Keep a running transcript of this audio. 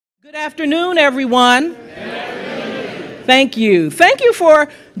Good afternoon, everyone. Good afternoon. Thank you. Thank you for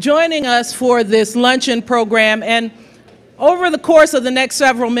joining us for this luncheon program. And over the course of the next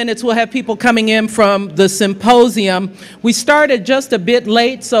several minutes, we'll have people coming in from the symposium. We started just a bit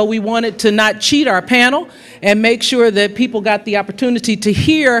late, so we wanted to not cheat our panel and make sure that people got the opportunity to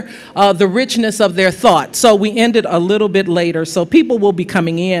hear the richness of their thoughts. So we ended a little bit later, so people will be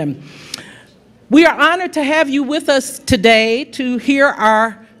coming in. We are honored to have you with us today to hear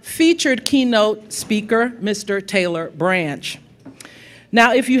our featured keynote speaker, Mr. Taylor Branch.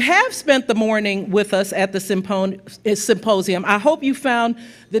 Now, if you have spent the morning with us at the symposium, I hope you found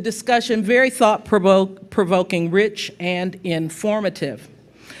the discussion very thought-provoking, rich, and informative.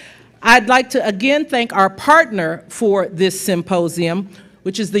 I'd like to again thank our partner for this symposium,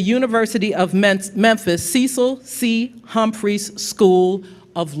 which is the University of Memphis Cecil C. Humphreys School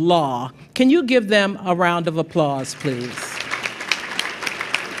of Law. Can you give them a round of applause, please?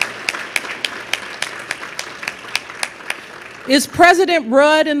 Is President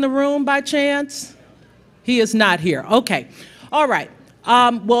Rudd in the room by chance? He is not here. Okay. All right.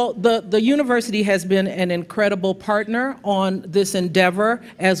 Well, the university has been an incredible partner on this endeavor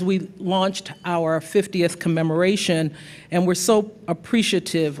as we launched our 50th commemoration, and we're so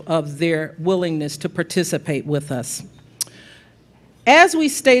appreciative of their willingness to participate with us. As we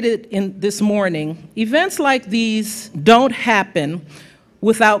stated this morning, events like these don't happen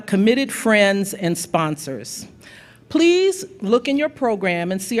without committed friends and sponsors. Please look in your program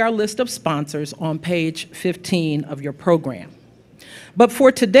and see our list of sponsors on page 15 of your program. But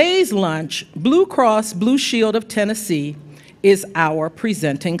for today's lunch, Blue Cross Blue Shield of Tennessee is our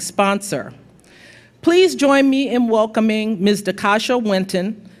presenting sponsor. Please join me in welcoming Ms. Dakasha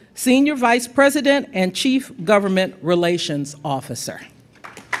Winton, Senior Vice President and Chief Government Relations Officer.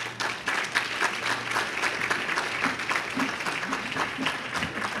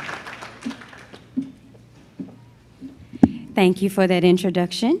 Thank you for that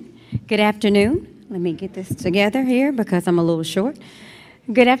introduction. Good afternoon. Let me get this together here because I'm a little short.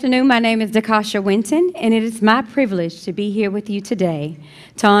 Good afternoon. My name is Dakasha Winton, and it is my privilege to be here with you today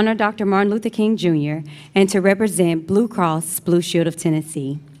to honor Dr. Martin Luther King, Jr. and to represent Blue Cross Blue Shield of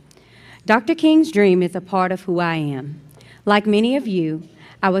Tennessee. Dr. King's dream is a part of who I am. Like many of you,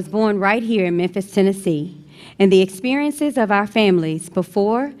 I was born right here in Memphis, Tennessee, and the experiences of our families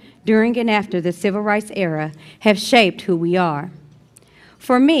before, during, and after the Civil Rights era have shaped who we are.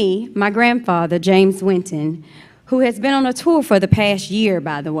 For me, my grandfather, James Winton, who has been on a tour for the past year,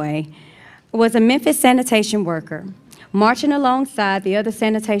 by the way, was a Memphis sanitation worker, marching alongside the other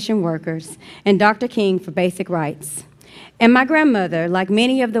sanitation workers and Dr. King for basic rights. And my grandmother, like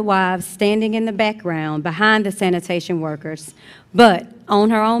many of the wives standing in the background behind the sanitation workers, but on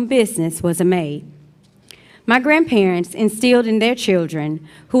her own business, was a maid. My grandparents instilled in their children,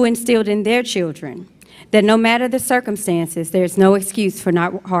 who instilled in their children, that no matter the circumstances, there's no excuse for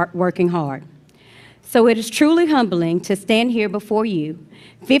not working hard. So it is truly humbling to stand here before you,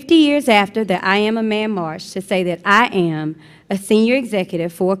 50 years after the I Am a Man March, to say that I am a senior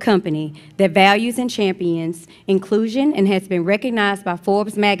executive for a company that values and champions inclusion and has been recognized by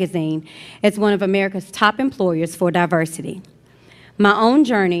Forbes magazine as one of America's top employers for diversity. My own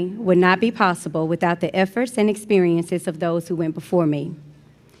journey would not be possible without the efforts and experiences of those who went before me.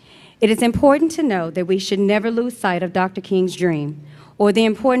 It is important to know that we should never lose sight of Dr. King's dream or the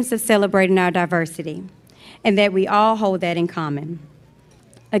importance of celebrating our diversity, and that we all hold that in common.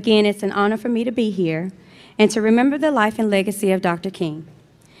 Again, it's an honor for me to be here and to remember the life and legacy of Dr. King.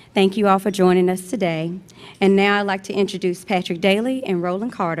 Thank you all for joining us today. And now I'd like to introduce Patrick Daly and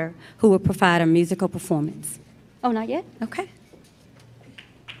Roland Carter, who will provide a musical performance. Oh, not yet? Okay.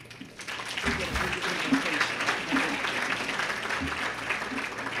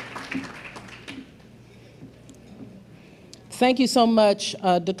 Thank you so much,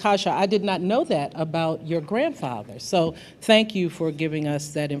 Dakasha. I did not know that about your grandfather, so thank you for giving us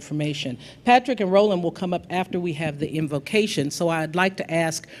that information. Patrick and Roland will come up after we have the invocation, so I'd like to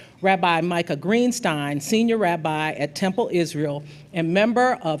ask Rabbi Micah Greenstein, Senior Rabbi at Temple Israel and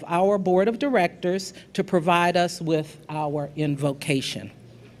member of our Board of Directors, to provide us with our invocation.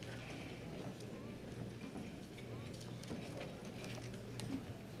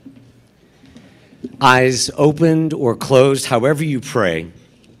 Eyes opened or closed, however you pray,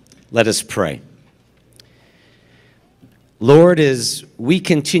 let us pray. Lord, as we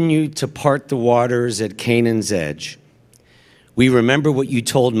continue to part the waters at Canaan's edge, we remember what you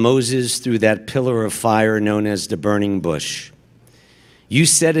told Moses through that pillar of fire known as the burning bush. You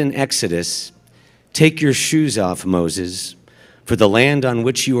said in Exodus, "Take your shoes off, Moses, for the land on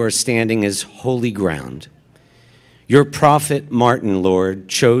which you are standing is holy ground. Your prophet Martin, Lord,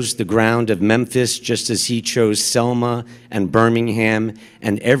 chose the ground of Memphis just as he chose Selma and Birmingham,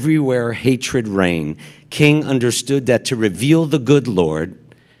 and everywhere hatred reigned. King understood that to reveal the good, Lord,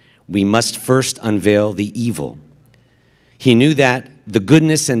 we must first unveil the evil. He knew that the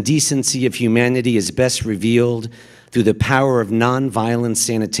goodness and decency of humanity is best revealed through the power of nonviolent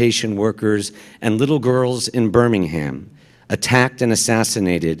sanitation workers and little girls in Birmingham, attacked and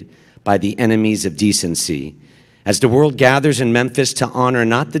assassinated by the enemies of decency, as the world gathers in Memphis to honor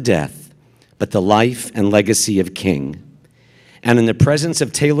not the death, but the life and legacy of King. And in the presence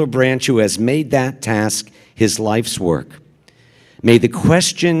of Taylor Branch, who has made that task his life's work, may the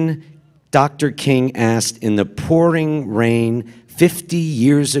question Dr. King asked in the pouring rain 50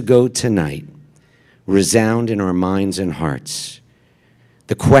 years ago tonight resound in our minds and hearts.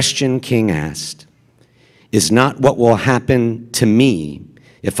 The question King asked is not what will happen to me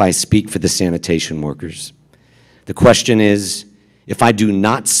if I speak for the sanitation workers. The question is, if I do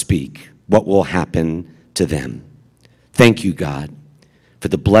not speak, what will happen to them? Thank you, God, for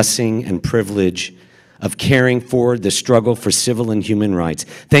the blessing and privilege of carrying forward the struggle for civil and human rights.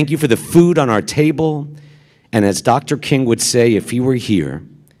 Thank you for the food on our table. And as Dr. King would say if he were here,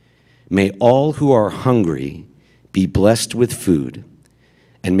 may all who are hungry be blessed with food,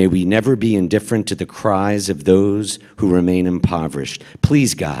 and may we never be indifferent to the cries of those who remain impoverished.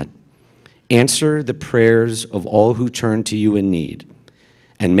 Please, God, answer the prayers of all who turn to you in need,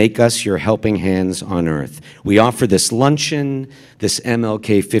 and make us your helping hands on earth. We offer this luncheon, this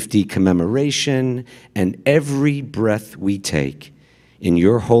MLK50 commemoration, and every breath we take in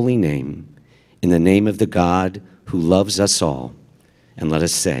your holy name, in the name of the God who loves us all. And let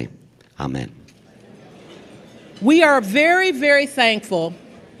us say, Amen. We are very, very thankful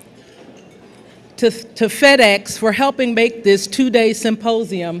to FedEx for helping make this two-day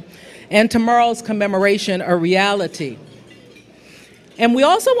symposium and tomorrow's commemoration a reality. And we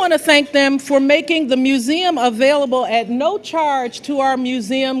also want to thank them for making the museum available at no charge to our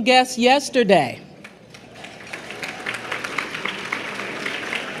museum guests yesterday.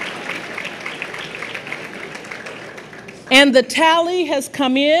 And the tally has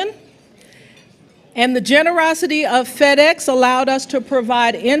come in, and the generosity of FedEx allowed us to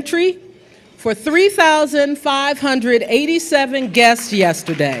provide entry for 3,587 guests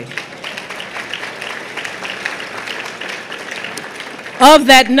yesterday. Of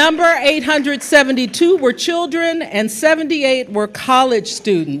that number, 872 were children and 78 were college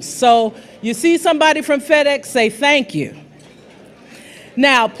students. So you see somebody from FedEx, say thank you.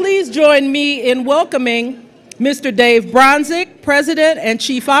 Now, please join me in welcoming Mr. Dave Bronzik, President and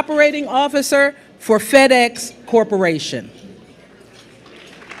Chief Operating Officer for FedEx Corporation.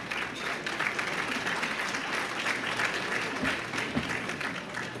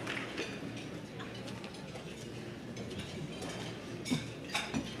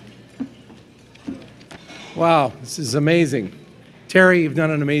 Wow, this is amazing. Terry, you've done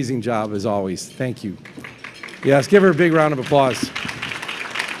an amazing job as always. Thank you. Yes, give her a big round of applause.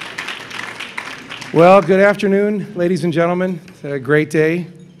 Well, good afternoon, ladies and gentlemen. It's a great day,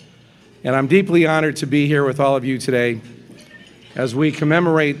 and I'm deeply honored to be here with all of you today as we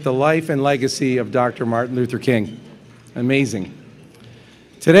commemorate the life and legacy of Dr. Martin Luther King. Amazing.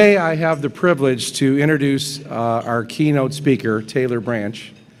 Today, I have the privilege to introduce our keynote speaker, Taylor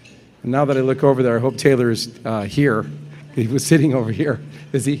Branch. And now that I look over there, I hope Taylor is here. He was sitting over here.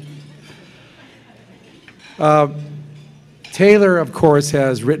 Is he? Taylor, of course,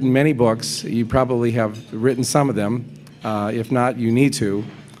 has written many books. You probably have written some of them. If not, you need to.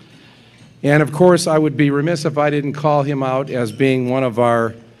 And of course, I would be remiss if I didn't call him out as being one of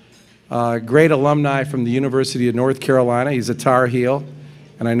our great alumni from the University of North Carolina. He's a Tar Heel,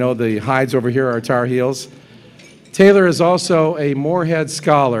 and I know the hides over here are Tar Heels. Taylor is also a Moorhead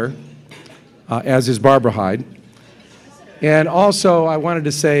Scholar, as is Barbara Hyde. And also, I wanted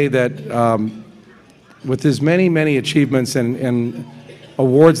to say that with his many, many achievements and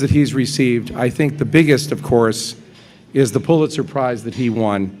awards that he's received, I think the biggest, of course, is the Pulitzer Prize that he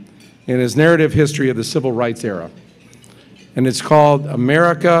won in his narrative history of the civil rights era. And it's called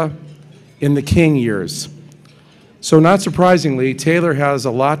America in the King Years. So not surprisingly, Taylor has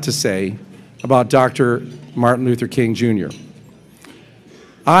a lot to say about Dr. Martin Luther King, Jr.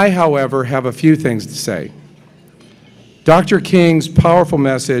 I, however, have a few things to say. Dr. King's powerful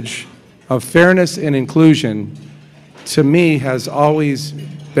message of fairness and inclusion, to me, has always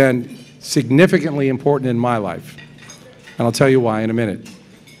been significantly important in my life. And I'll tell you why in a minute.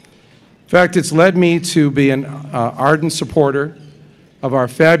 In fact, it's led me to be an ardent supporter of our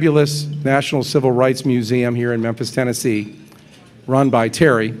fabulous National Civil Rights Museum here in Memphis, Tennessee, run by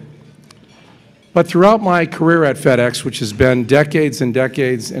Terry. But throughout my career at FedEx, which has been decades and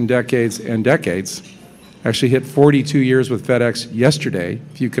decades and decades and decades, actually hit 42 years with FedEx yesterday,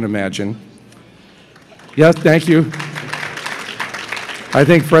 if you can imagine. Yes, thank you. I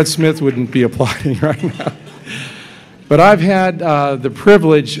think Fred Smith wouldn't be applauding right now. But I've had the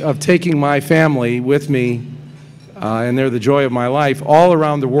privilege of taking my family with me, and they're the joy of my life, all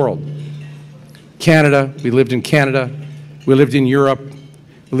around the world. Canada, we lived in Canada, we lived in Europe,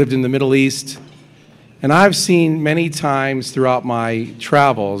 we lived in the Middle East, and I've seen many times throughout my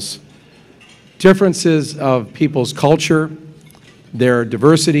travels differences of people's culture, their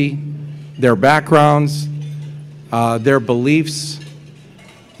diversity, their backgrounds, their beliefs,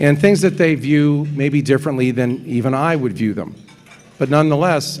 and things that they view maybe differently than even I would view them. But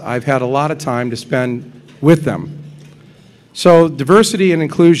nonetheless, I've had a lot of time to spend with them. So diversity and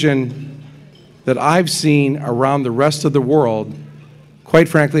inclusion that I've seen around the rest of the world, quite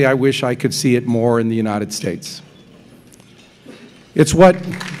frankly, I wish I could see it more in the United States. It's what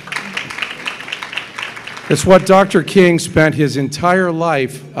Dr. King spent his entire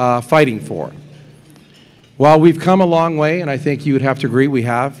life fighting for. While we've come a long way, and I think you would have to agree we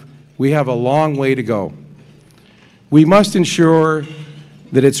have a long way to go. We must ensure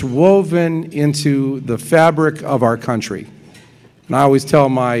that it's woven into the fabric of our country. And I always tell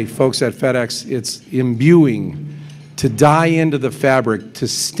my folks at FedEx, it's imbuing, to dye into the fabric, to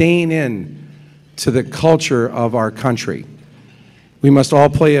stain in to the culture of our country. We must all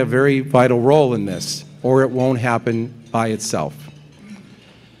play a very vital role in this, or it won't happen by itself.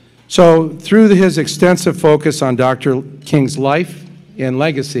 So through his extensive focus on Dr. King's life and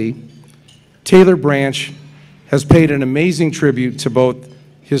legacy, Taylor Branch has paid an amazing tribute to both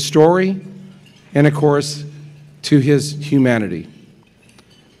his story and, of course, to his humanity.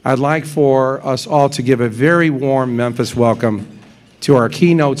 I'd like for us all to give a very warm Memphis welcome to our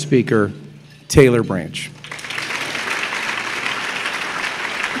keynote speaker, Taylor Branch.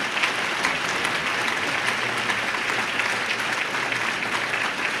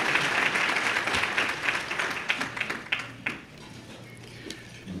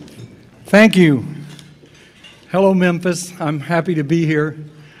 Thank you. Hello, Memphis. I'm happy to be here.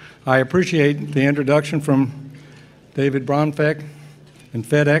 I appreciate the introduction from David Bronfeck and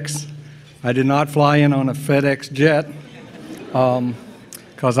FedEx. I did not fly in on a FedEx jet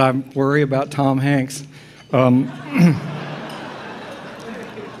because I worry about Tom Hanks. But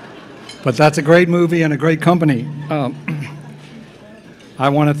that's a great movie and a great company. I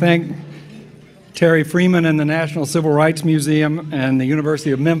want to thank Terry Freeman and the National Civil Rights Museum and the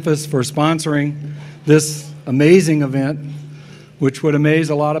University of Memphis for sponsoring this amazing event, which would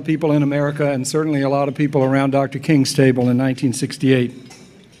amaze a lot of people in America and certainly a lot of people around Dr. King's table in 1968.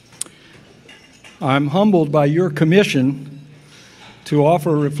 I'm humbled by your commission to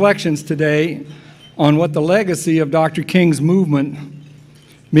offer reflections today on what the legacy of Dr. King's movement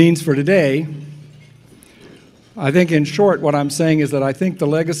means for today. I think in short what I'm saying is that I think the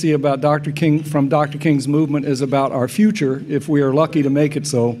legacy about from Dr. King's movement is about our future, if we are lucky to make it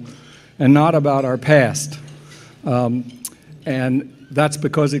so, and not about our past. And that's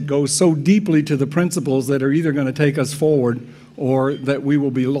because it goes so deeply to the principles that are either going to take us forward or that we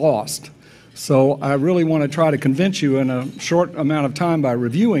will be lost. So I really want to try to convince you in a short amount of time by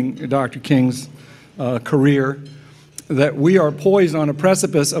reviewing Dr. King's career that we are poised on a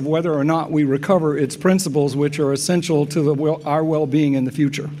precipice of whether or not we recover its principles, which are essential to our well-being in the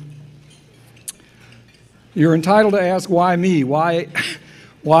future. You're entitled to ask, why me? Why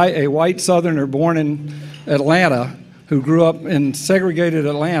a white Southerner born in Atlanta who grew up in segregated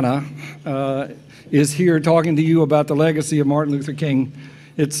Atlanta is here talking to you about the legacy of Martin Luther King?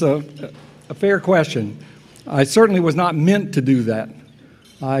 It's a fair question. I certainly was not meant to do that.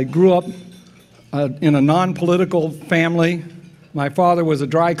 I grew up in a non-political family. My father was a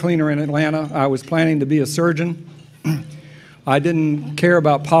dry cleaner in Atlanta. I was planning to be a surgeon. I didn't care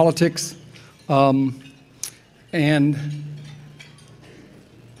about politics. And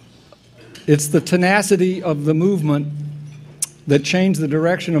it's the tenacity of the movement that changed the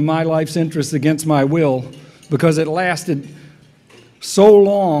direction of my life's interests against my will, because it lasted so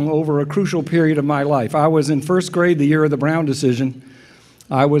long over a crucial period of my life. I was in first grade the year of the Brown decision.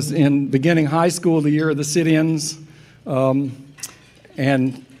 I was in beginning high school the year of the sit-ins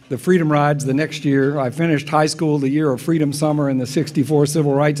and the Freedom Rides the next year. I finished high school the year of Freedom Summer and the '64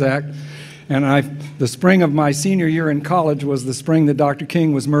 Civil Rights Act. And the spring of my senior year in college was the spring that Dr.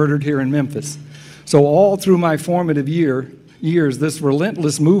 King was murdered here in Memphis. So all through my formative years, this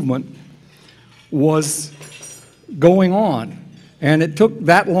relentless movement was going on. And it took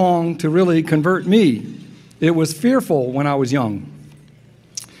that long to really convert me. It was fearful when I was young.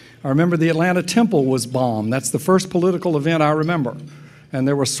 I remember the Atlanta Temple was bombed. That's the first political event I remember. And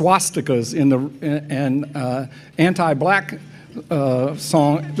there were swastikas and anti-black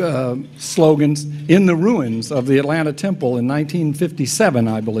slogans in the ruins of the Atlanta Temple in 1957,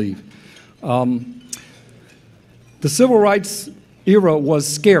 I believe. The civil rights era was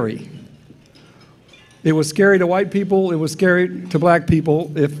scary. It was scary to white people. It was scary to black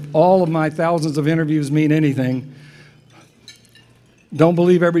people. If all of my thousands of interviews mean anything, don't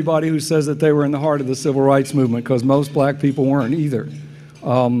believe everybody who says that they were in the heart of the civil rights movement, because most black people weren't either.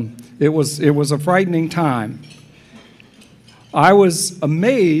 It was a frightening time. I was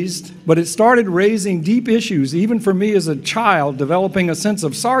amazed, but it started raising deep issues, even for me as a child, developing a sense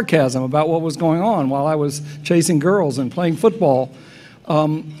of sarcasm about what was going on while I was chasing girls and playing football.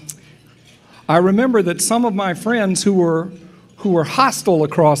 I remember that some of my friends who were hostile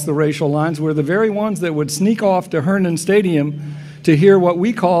across the racial lines were the very ones that would sneak off to Herndon Stadium to hear what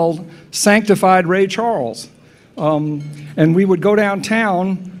we called sanctified Ray Charles. And we would go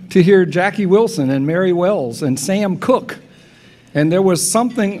downtown to hear Jackie Wilson and Mary Wells and Sam Cooke. And there was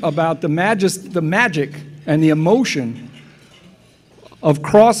something about the magic and the emotion of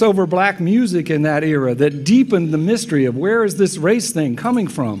crossover black music in that era that deepened the mystery of where is this race thing coming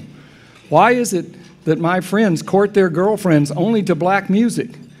from? Why is it that my friends court their girlfriends only to black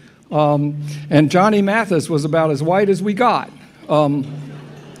music? And Johnny Mathis was about as white as we got in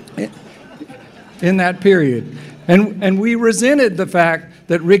that period. And we resented the fact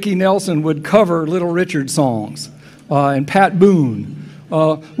that Ricky Nelson would cover Little Richard songs. And Pat Boone.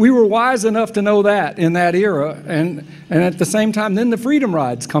 We were wise enough to know that in that era, and at the same time, then the Freedom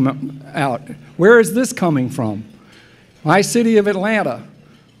Rides come out. Where is this coming from? My city of Atlanta,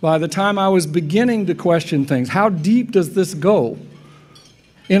 by the time I was beginning to question things, how deep does this go?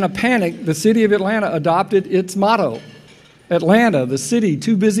 In a panic, the city of Atlanta adopted its motto, Atlanta, the city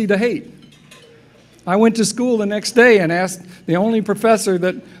too busy to hate. I went to school the next day and asked the only professor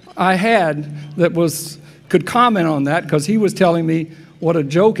that I had that could comment on that, because he was telling me what a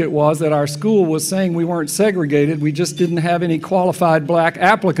joke it was that our school was saying we weren't segregated, we just didn't have any qualified black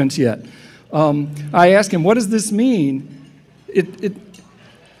applicants yet. I asked him, what does this mean?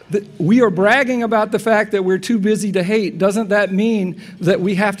 We are bragging about the fact that we're too busy to hate. Doesn't that mean that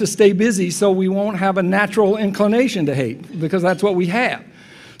we have to stay busy so we won't have a natural inclination to hate? Because that's what we have.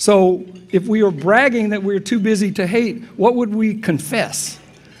 So if we are bragging that we're too busy to hate, what would we confess?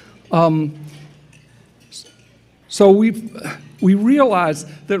 So we realized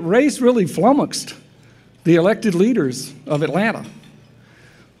that race really flummoxed the elected leaders of Atlanta.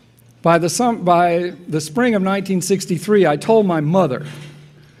 By the spring of 1963, I told my mother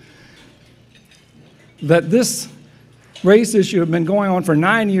that this race issue had been going on for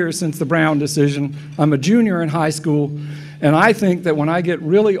 9 years since the Brown decision. I'm a junior in high school, and I think that when I get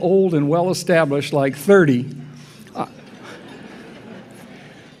really old and well-established, like 30,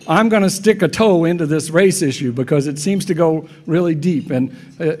 I'm going to stick a toe into this race issue because it seems to go really deep. And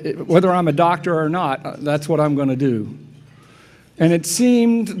whether I'm a doctor or not, that's what I'm going to do. And it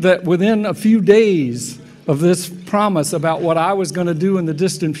seemed that within a few days of this promise about what I was going to do in the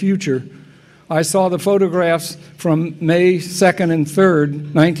distant future, I saw the photographs from May 2nd and 3rd,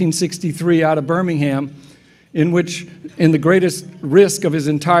 1963, out of Birmingham, in which, in the greatest risk of his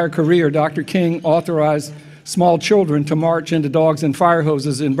entire career, Dr. King authorized small children to march into dogs and fire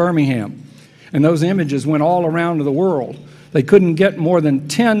hoses in Birmingham. And those images went all around the world. They couldn't get more than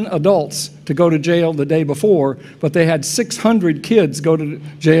 10 adults to go to jail the day before, but they had 600 kids go to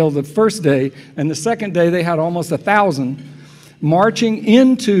jail the first day, and the second day they had almost 1,000 marching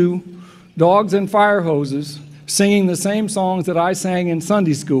into dogs and fire hoses, singing the same songs that I sang in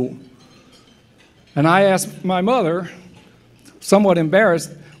Sunday school. And I asked my mother, somewhat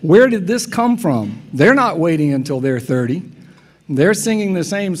embarrassed, where did this come from? They're not waiting until they're 30. They're singing the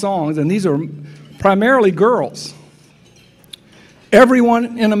same songs, and these are primarily girls.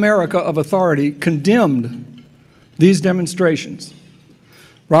 Everyone in America of authority condemned these demonstrations.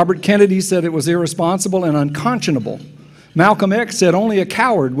 Robert Kennedy said it was irresponsible and unconscionable. Malcolm X said only a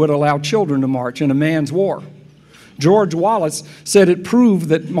coward would allow children to march in a man's war. George Wallace said it proved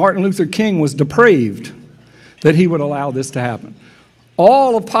that Martin Luther King was depraved, that he would allow this to happen.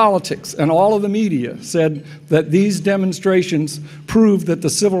 All of politics and all of the media said that these demonstrations proved that the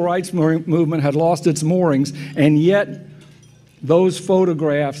civil rights movement had lost its moorings, and yet those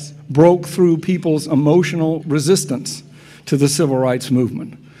photographs broke through people's emotional resistance to the civil rights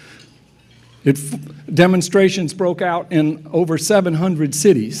movement. Demonstrations broke out in over 700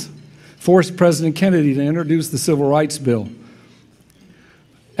 cities, forced President Kennedy to introduce the Civil Rights Bill.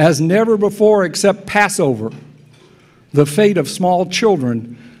 As never before except Passover, the fate of small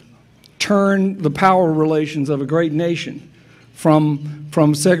children turned the power relations of a great nation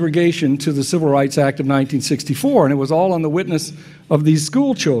from segregation to the Civil Rights Act of 1964, and it was all on the witness of these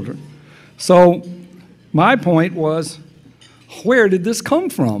school children. So my point was, where did this come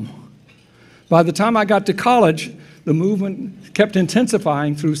from? By the time I got to college, the movement kept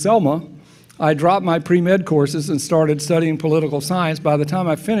intensifying through Selma. I dropped my pre-med courses and started studying political science. By the time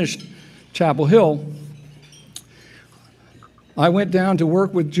I finished Chapel Hill, I went down to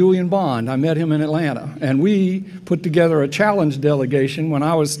work with Julian Bond. I met him in Atlanta, and we put together a challenge delegation when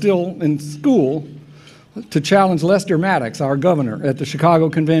I was still in school to challenge Lester Maddox, our governor, at the Chicago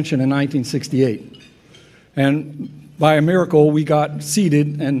Convention in 1968. And by a miracle, we got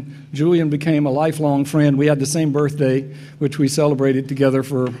seated, and Julian became a lifelong friend. We had the same birthday, which we celebrated together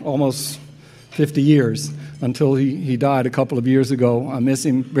for almost 50 years until he died a couple of years ago. I miss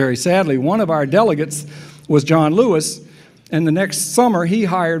him very sadly. One of our delegates was John Lewis, and the next summer he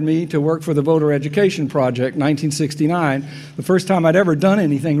hired me to work for the Voter Education Project, 1969, the first time I'd ever done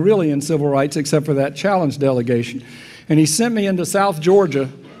anything really in civil rights except for that challenge delegation. And he sent me into South Georgia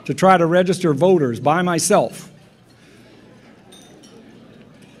to try to register voters by myself.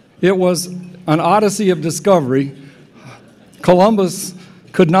 It was an odyssey of discovery. Columbus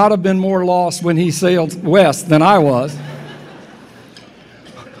could not have been more lost when he sailed west than I was.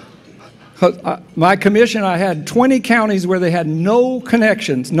 My commission, I had 20 counties where they had no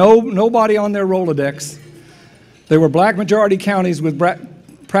connections, nobody on their Rolodex. They were black majority counties with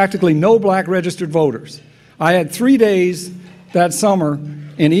practically no black registered voters. I had 3 days that summer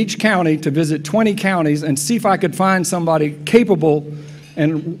in each county to visit 20 counties and see if I could find somebody capable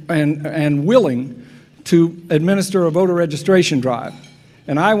and willing to administer a voter registration drive.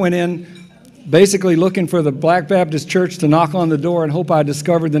 And I went in basically looking for the Black Baptist Church to knock on the door and hope I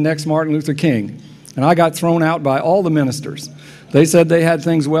discovered the next Martin Luther King. And I got thrown out by all the ministers. They said they had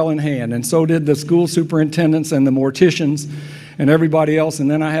things well in hand, and so did the school superintendents and the morticians and everybody else. And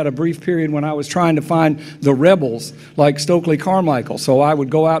then I had a brief period when I was trying to find the rebels like Stokely Carmichael. So I would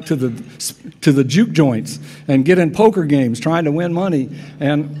go out to the juke joints and get in poker games trying to win money.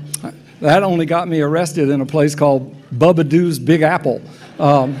 And that only got me arrested in a place called Bubba Doo's Big Apple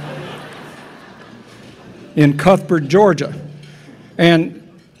in Cuthbert, Georgia. And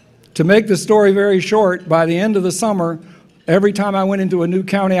to make the story very short, by the end of the summer, every time I went into a new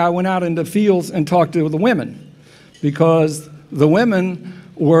county, I went out into fields and talked to the women, because the women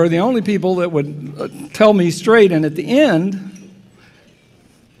were the only people that would tell me straight, and at the end,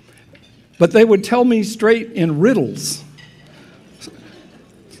 but they would tell me straight in riddles.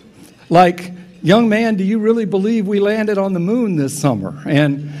 Like, young man, do you really believe we landed on the moon this summer?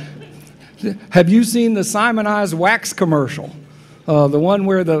 And have you seen the Simonized wax commercial? The one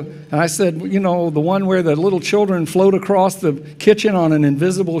where and I said, you know, the one where the little children float across the kitchen on an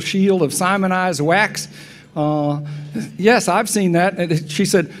invisible shield of Simonized wax? Yes, I've seen that. And she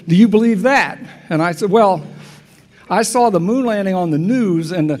said, do you believe that? And I said, well, I saw the moon landing on the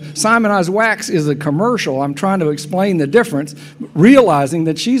news, and the Simonized wax is a commercial. I'm trying to explain the difference, realizing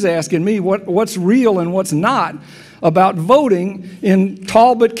that she's asking me what's real and what's not about voting in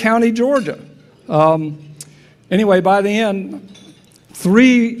Talbot County, Georgia. Anyway, by the end,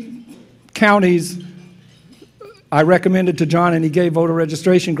 3 counties I recommended to John, and he gave voter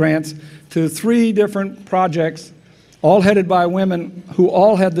registration grants to 3 different projects, all headed by women who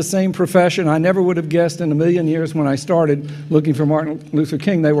all had the same profession. I never would have guessed in a million years when I started looking for Martin Luther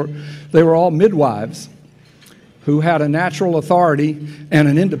King. They were all midwives who had a natural authority and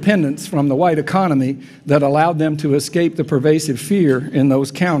an independence from the white economy that allowed them to escape the pervasive fear in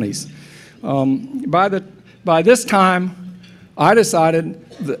those counties. By this time, I decided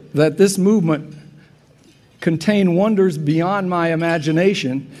that this movement contained wonders beyond my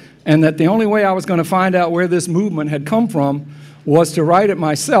imagination, and that the only way I was going to find out where this movement had come from was to write it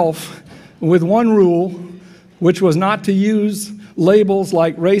myself with one rule, which was not to use labels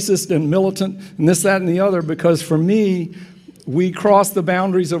like racist and militant and this, that, and the other, because for me, we cross the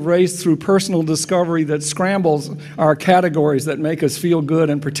boundaries of race through personal discovery that scrambles our categories that make us feel good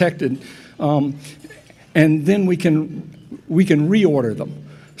and protected, and then we can reorder them.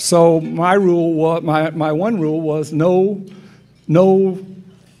 So my one rule was no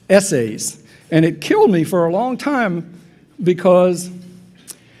essays, and it killed me for a long time, because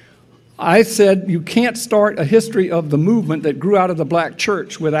I said you can't start a history of the movement that grew out of the black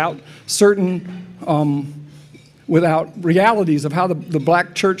church without without realities of how the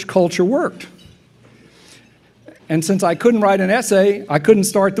black church culture worked. And since I couldn't write an essay, I couldn't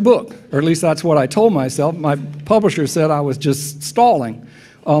start the book, or at least that's what I told myself. My publisher said I was just stalling.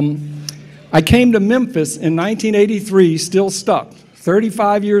 I came to Memphis in 1983, still stuck,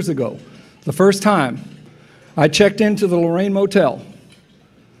 35 years ago, the first time I checked into the Lorraine Motel,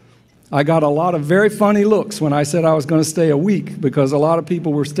 I got a lot of very funny looks when I said I was going to stay a week, because a lot of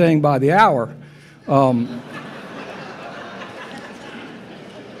people were staying by the hour.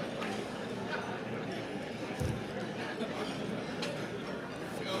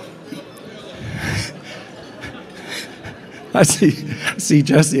 I see,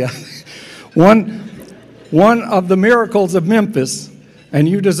 Jesse. One of the miracles of Memphis, and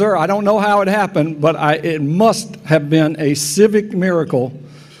you deserve, I don't know how it happened, but it must have been a civic miracle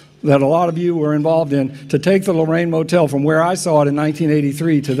that a lot of you were involved in, to take the Lorraine Motel from where I saw it in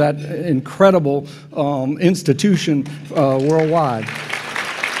 1983 to that incredible institution worldwide.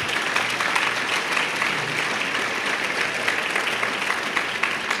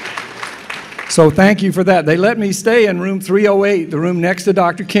 So thank you for that. They let me stay in room 308, the room next to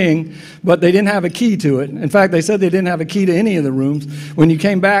Dr. King, but they didn't have a key to it. In fact, they said they didn't have a key to any of the rooms. When you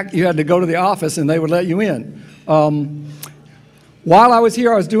came back, you had to go to the office and they would let you in. While I was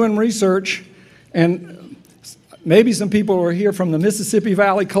here, I was doing research, and maybe some people were here from the Mississippi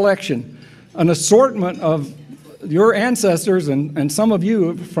Valley Collection. An assortment of your ancestors and some of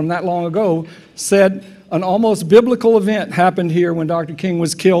you from that long ago said an almost biblical event happened here when Dr. King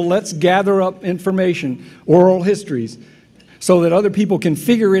was killed. Let's gather up information, oral histories, so that other people can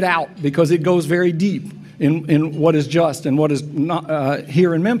figure it out, because it goes very deep in what is just and what is not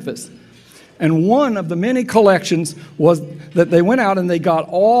here in Memphis. And one of the many collections was that they went out and they got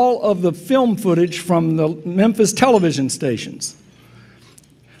all of the film footage from the Memphis television stations,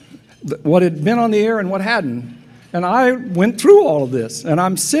 what had been on the air and what hadn't. And I went through all of this, and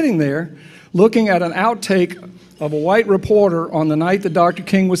I'm sitting there looking at an outtake of a white reporter on the night that Dr.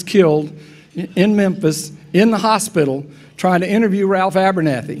 King was killed in Memphis, in the hospital, trying to interview Ralph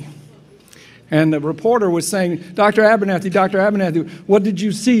Abernathy. And the reporter was saying, Dr. Abernathy, what did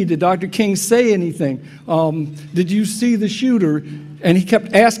you see? Did Dr. King say anything? Did you see the shooter? And he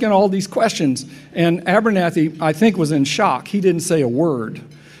kept asking all these questions. And Abernathy, I think, was in shock. He didn't say a word.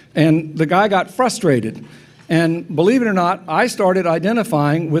 And the guy got frustrated. And believe it or not, I started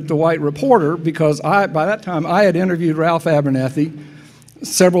identifying with the white reporter, because by that time I had interviewed Ralph Abernathy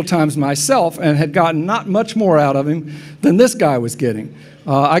several times myself and had gotten not much more out of him than this guy was getting.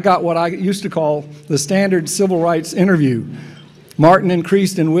 I got what I used to call the standard civil rights interview. Martin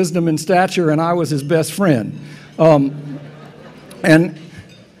increased in wisdom and stature, and I was his best friend. And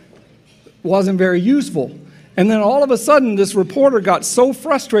wasn't very useful. And then all of a sudden, this reporter got so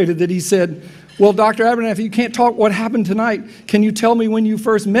frustrated that he said, well, Dr. Abernathy, you can't talk what happened tonight. Can you tell me when you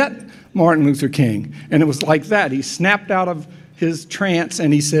first met Martin Luther King? And it was like that. He snapped out of his trance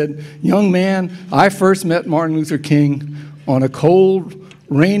and he said, young man, I first met Martin Luther King on a cold,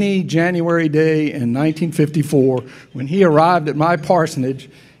 rainy January day in 1954 when he arrived at my parsonage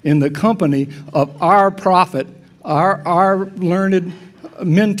in the company of our prophet, our learned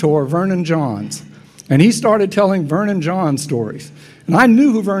mentor, Vernon Johns. And he started telling Vernon Johns stories. And I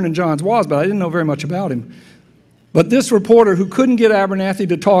knew who Vernon Johns was, but I didn't know very much about him. But this reporter, who couldn't get Abernathy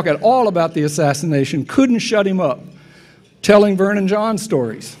to talk at all about the assassination, couldn't shut him up telling Vernon Johns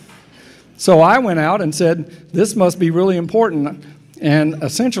stories. So I went out and said, this must be really important, and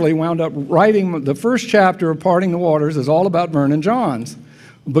essentially wound up writing the first chapter of Parting the Waters is all about Vernon Johns,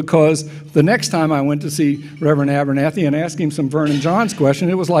 because the next time I went to see Reverend Abernathy and ask him some Vernon Johns question,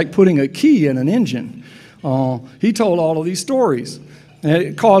 it was like putting a key in an engine. He told all of these stories. And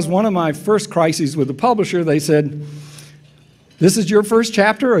it caused one of my first crises with the publisher. They said, this is your first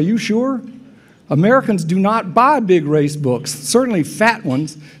chapter, are you sure? Americans do not buy big race books, certainly fat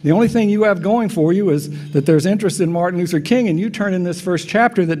ones. The only thing you have going for you is that there's interest in Martin Luther King, and you turn in this first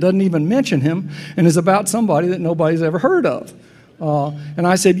chapter that doesn't even mention him and is about somebody that nobody's ever heard of. And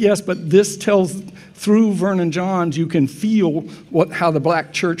I said, yes, but this tells, through Vernon Johns, you can feel how the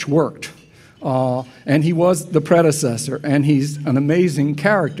black church worked. And he was the predecessor, and he's an amazing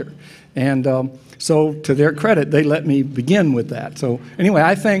character. And so to their credit, they let me begin with that. So anyway,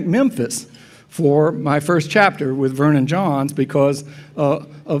 I thank Memphis for my first chapter with Vernon Johns because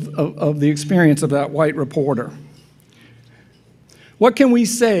of the experience of that white reporter. What can we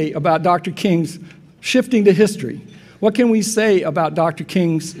say about Dr. King's, shifting to history, what can we say about Dr.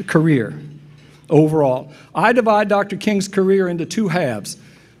 King's career overall? I divide Dr. King's career into two halves.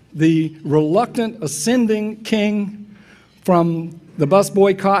 The reluctant ascending King from the bus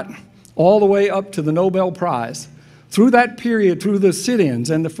boycott all the way up to the Nobel Prize. Through that period, through the sit-ins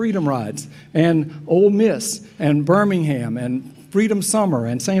and the freedom rides and Ole Miss and Birmingham and Freedom Summer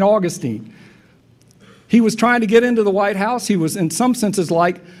and St. Augustine, he was trying to get into the White House. He was in some senses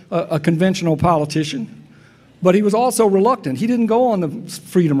like a conventional politician. But he was also reluctant. He didn't go on the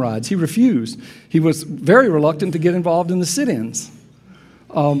freedom rides. He refused. He was very reluctant to get involved in the sit-ins.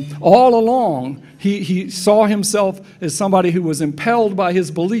 All along, he saw himself as somebody who was impelled by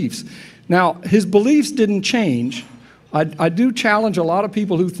his beliefs. Now, his beliefs didn't change. I do challenge a lot of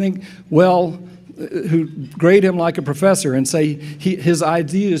people who think, well, who grade him like a professor and say his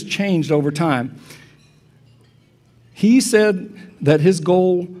ideas changed over time. He said that his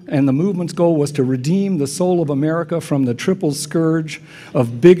goal and the movement's goal was to redeem the soul of America from the triple scourge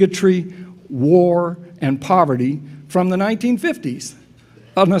of bigotry, war, and poverty from the 1950s.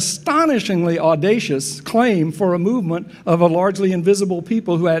 An astonishingly audacious claim for a movement of a largely invisible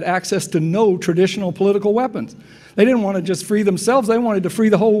people who had access to no traditional political weapons. They didn't want to just free themselves, they wanted to free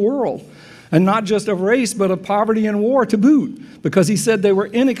the whole world. And not just of race, but of poverty and war to boot, because he said they were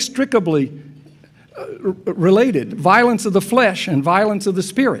inextricably related, violence of the flesh and violence of the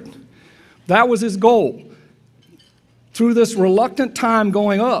spirit. That was his goal. Through this reluctant time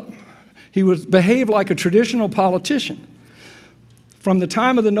going up, he would behave like a traditional politician. From the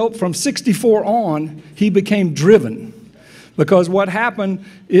time of the note, from 64 on, he became driven. Because what happened,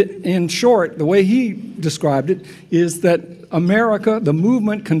 in short, the way he described it, is that America, the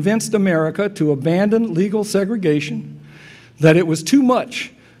movement convinced America to abandon legal segregation, that it was too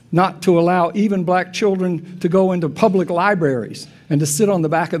much not to allow even black children to go into public libraries and to sit on the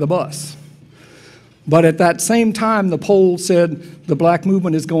back of the bus. But at that same time, the poll said the black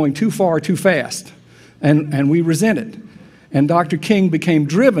movement is going too far, too fast, and we resent it. And Dr. King became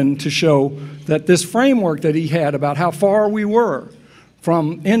driven to show that this framework that he had about how far we were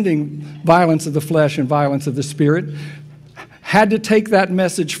from ending violence of the flesh and violence of the spirit had to take that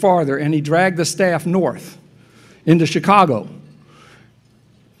message farther, and he dragged the staff north into Chicago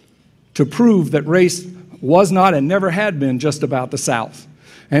to prove that race was not and never had been just about the South.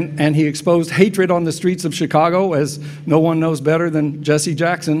 And he exposed hatred on the streets of Chicago, as no one knows better than Jesse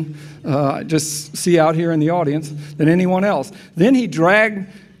Jackson, just see out here in the audience, than anyone else. Then he dragged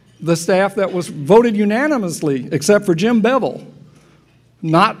the staff that was voted unanimously, except for Jim Bevel,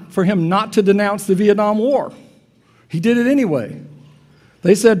 not for him not to denounce the Vietnam War. He did it anyway.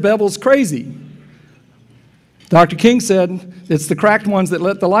 They said Bevel's crazy. Dr. King said, it's the cracked ones that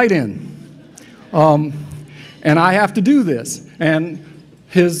let the light in. And I have to do this. And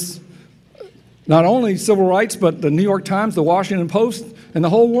his, not only civil rights, but the New York Times, the Washington Post, and the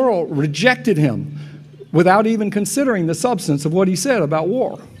whole world rejected him without even considering the substance of what he said about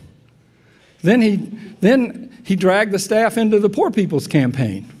war. Then he dragged the staff into the Poor People's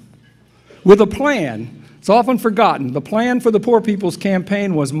Campaign with a plan. It's often forgotten. The plan for the Poor People's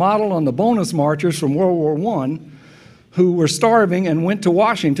Campaign was modeled on the bonus marchers from World War I, who were starving and went to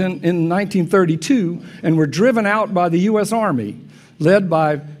Washington in 1932 and were driven out by the U.S. Army, led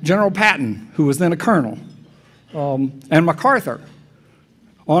by General Patton, who was then a colonel, and MacArthur,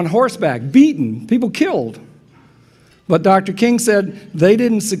 on horseback, beaten, people killed. But Dr. King said they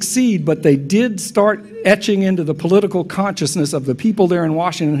didn't succeed, but they did start etching into the political consciousness of the people there in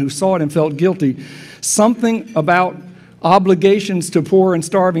Washington who saw it and felt guilty, something about obligations to poor and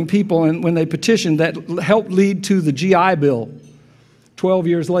starving people, and when they petitioned, that helped lead to the GI Bill 12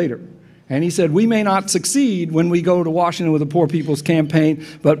 years later. And he said, we may not succeed when we go to Washington with the Poor People's Campaign,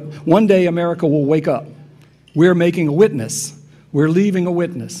 but one day America will wake up. We're making a witness. We're leaving a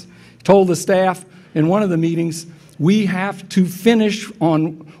witness. He told the staff in one of the meetings, we have to finish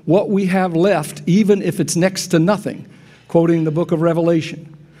on what we have left, even if it's next to nothing, quoting the book of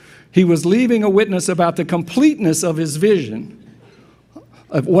Revelation. He was leaving a witness about the completeness of his vision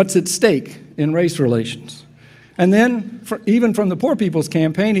of what's at stake in race relations. And then, even from the Poor People's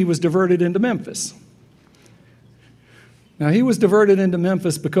Campaign, he was diverted into Memphis. Now, he was diverted into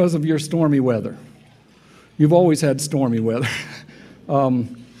Memphis because of your stormy weather. You've always had stormy weather.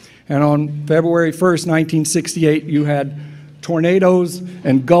 And on February 1st, 1968, you had tornadoes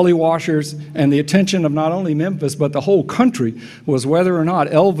and gully washers, and the attention of not only Memphis, but the whole country was whether or not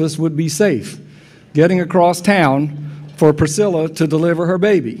Elvis would be safe getting across town for Priscilla to deliver her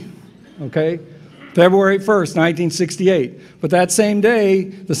baby, okay? February 1st, 1968. But that same day,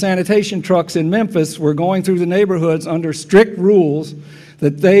 the sanitation trucks in Memphis were going through the neighborhoods under strict rules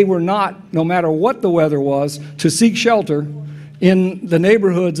that they were not, no matter what the weather was, to seek shelter in the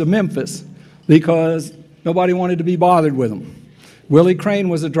neighborhoods of Memphis because nobody wanted to be bothered with them. Willie Crane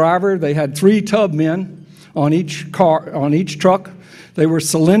was a driver. They had 3 tub men on each car, on each truck. They were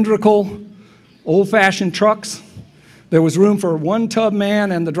cylindrical, old-fashioned trucks. There was room for 1 tub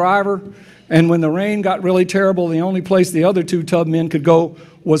man and the driver. And when the rain got really terrible, the only place the other 2 tub men could go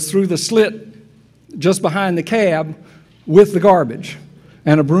was through the slit just behind the cab with the garbage.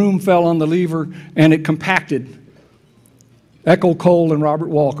 and a broom fell on the lever, and it compacted Ethel Cole and Robert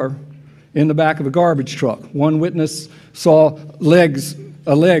Walker in the back of a garbage truck. One witness saw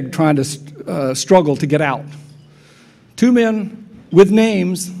a leg trying to struggle to get out. Two men with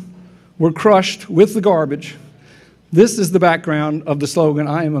names were crushed with the garbage. This is the background of the slogan,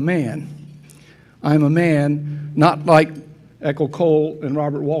 "I am a man." I am a man, not like Ethel Cole and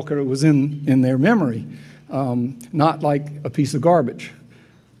Robert Walker, it was in their memory, not like a piece of garbage,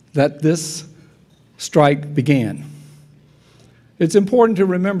 that this strike began. It's important to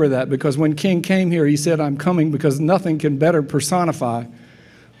remember that, because when King came here, he said, "I'm coming because nothing can better personify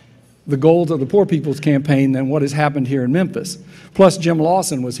the goals of the Poor People's Campaign than what has happened here in Memphis." Plus, Jim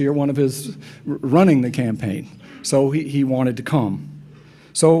Lawson was here, one of his running the campaign, so he wanted to come.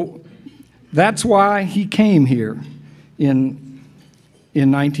 So that's why he came here in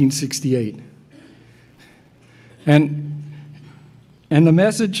 1968. And the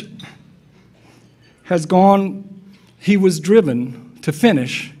message has gone. He was driven to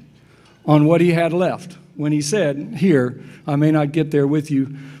finish on what he had left when he said, "Here, I may not get there with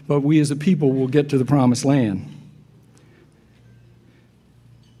you, but we as a people will get to the promised land."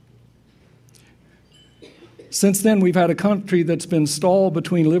 Since then, we've had a country that's been stalled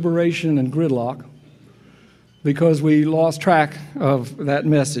between liberation and gridlock because we lost track of that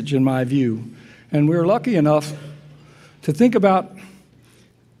message, in my view. And we're lucky enough to think about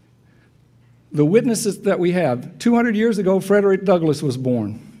the witnesses that we have. 200 years ago, Frederick Douglass was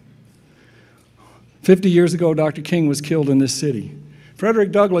born. 50 years ago, Dr. King was killed in this city.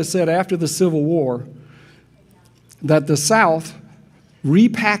 Frederick Douglass said after the Civil War that the South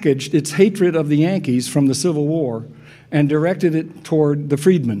repackaged its hatred of the Yankees from the Civil War and directed it toward the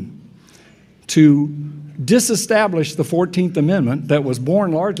freedmen to disestablish the 14th Amendment that was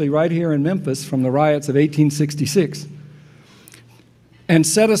born largely right here in Memphis from the riots of 1866 and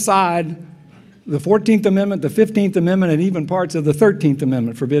set aside the 14th Amendment, the 15th Amendment, and even parts of the 13th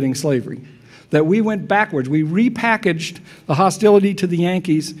Amendment forbidding slavery. That we went backwards. We repackaged the hostility to the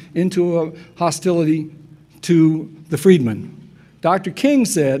Yankees into a hostility to the freedmen. Dr. King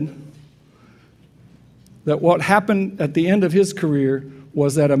said that what happened at the end of his career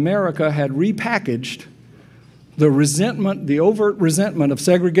was that America had repackaged the resentment, the overt resentment of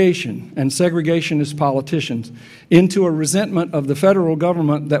segregation and segregationist politicians into a resentment of the federal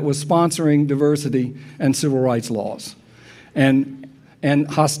government that was sponsoring diversity and civil rights laws. And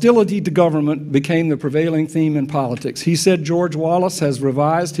hostility to government became the prevailing theme in politics. He said George Wallace has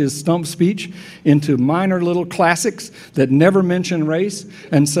revised his stump speech into minor little classics that never mention race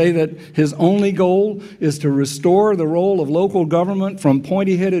and say that his only goal is to restore the role of local government from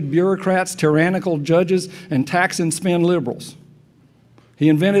pointy-headed bureaucrats, tyrannical judges, and tax and spend liberals. He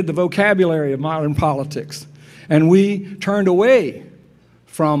invented the vocabulary of modern politics. And we turned away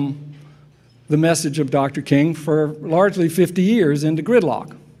from the message of Dr. King for largely 50 years into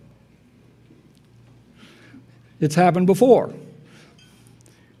gridlock. It's happened before.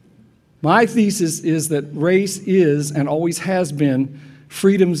 My thesis is that race is and always has been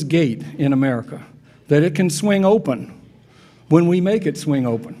freedom's gate in America, that it can swing open when we make it swing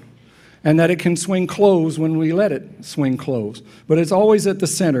open, and that it can swing closed when we let it swing closed. But it's always at the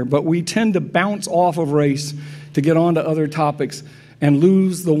center, but we tend to bounce off of race to get onto other topics and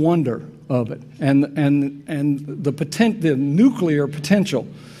lose the wonder of it and the nuclear potential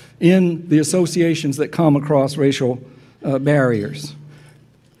in the associations that come across racial barriers.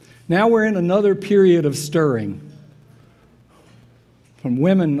 Now we're in another period of stirring from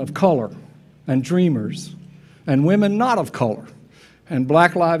women of color and dreamers and women not of color and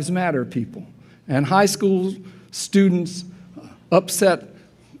Black Lives Matter people and high school students upset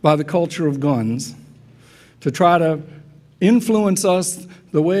by the culture of guns to try to influence us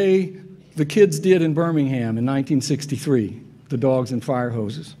the way the kids did in Birmingham in 1963, the dogs and fire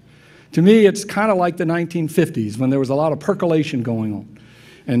hoses. To me, it's kind of like the 1950s when there was a lot of percolation going on.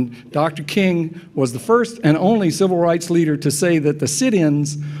 And Dr. King was the first and only civil rights leader to say that the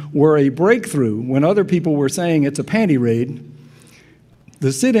sit-ins were a breakthrough when other people were saying it's a panty raid.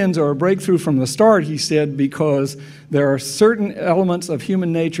 The sit-ins are a breakthrough from the start, he said, because there are certain elements of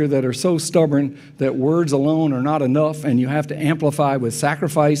human nature that are so stubborn that words alone are not enough, and you have to amplify with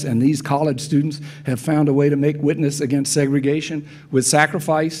sacrifice, and these college students have found a way to make witness against segregation with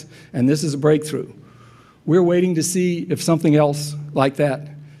sacrifice, and this is a breakthrough. We're waiting to see if something else like that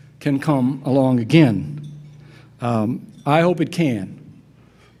can come along again. I hope it can.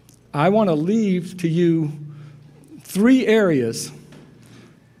 I want to leave to you 3 areas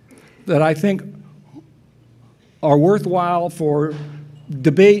that I think are worthwhile for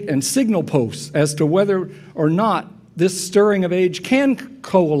debate and signal posts as to whether or not this stirring of age can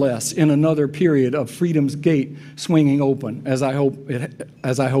coalesce in another period of freedom's gate swinging open, as I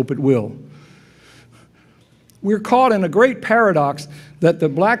hope it will. We're caught in a great paradox that the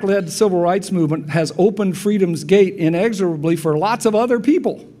black-led civil rights movement has opened freedom's gate inexorably for lots of other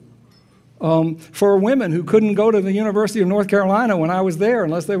people. For women who couldn't go to the University of North Carolina when I was there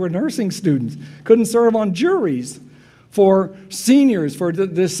unless they were nursing students, couldn't serve on juries, for seniors, for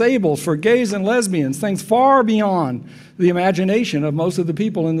disabled, for gays and lesbians, things far beyond the imagination of most of the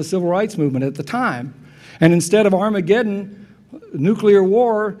people in the civil rights movement at the time. And instead of Armageddon, nuclear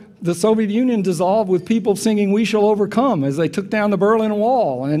war, the Soviet Union dissolved with people singing "We Shall Overcome" as they took down the Berlin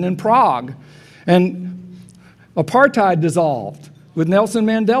Wall and in Prague. And apartheid dissolved with Nelson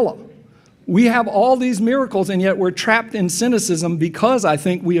Mandela. We have all these miracles, and yet we're trapped in cynicism because I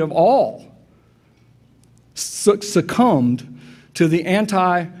think we have all succumbed to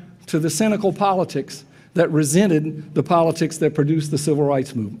the cynical politics that resented the politics that produced the civil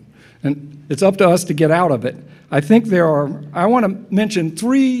rights movement. And it's up to us to get out of it. I think I want to mention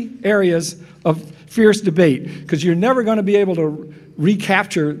 3 areas of fierce debate, because you're never going to be able to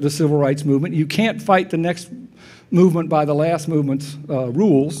recapture the civil rights movement. You can't fight the next movement by the last movement's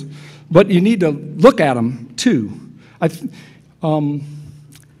rules, but you need to look at them too.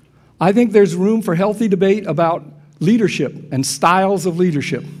 I think there's room for healthy debate about leadership and styles of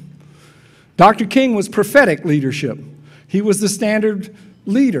leadership. Dr. King was prophetic leadership. He was the standard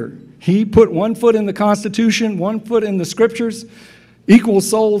leader. He put one foot in the Constitution, one foot in the Scriptures, equal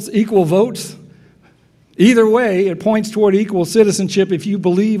souls, equal votes. Either way, it points toward equal citizenship if you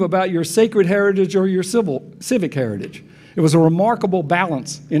believe about your sacred heritage or your civic heritage. It was a remarkable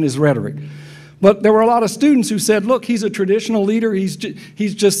balance in his rhetoric. But there were a lot of students who said, look, he's a traditional leader. He's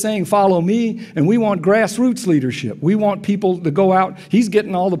just saying, follow me, and we want grassroots leadership. We want people to go out. He's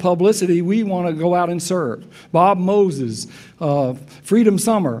getting all the publicity. We want to go out and serve. Bob Moses, Freedom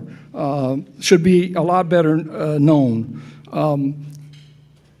Summer should be a lot better known.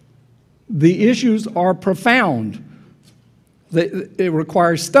 The issues are profound. It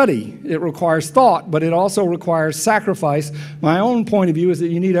requires study, it requires thought, but it also requires sacrifice. My own point of view is that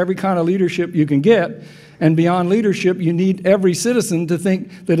you need every kind of leadership you can get, and beyond leadership, you need every citizen to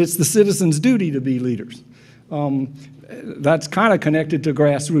think that it's the citizen's duty to be leaders. That's kind of connected to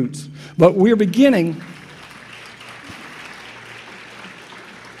grassroots. But we're beginning.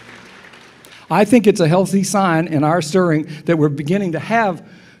 I think it's a healthy sign in our stirring that we're beginning to have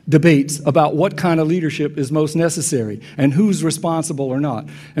debates about what kind of leadership is most necessary and who's responsible or not.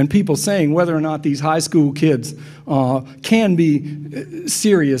 And people saying whether or not these high school kids can be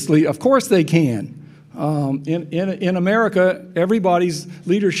seriously, of course they can. In America, everybody's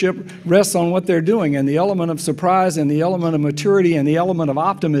leadership rests on what they're doing, and the element of surprise and the element of maturity and the element of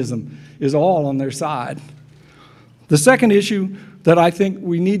optimism is all on their side. The second issue that I think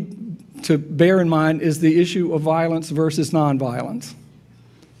we need to bear in mind is the issue of violence versus nonviolence.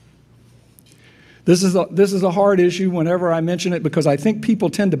 This is a hard issue whenever I mention it, because I think people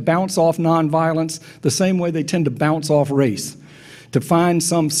tend to bounce off nonviolence the same way they tend to bounce off race. To find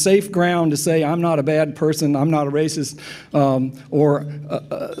some safe ground to say, I'm not a bad person, I'm not a racist, or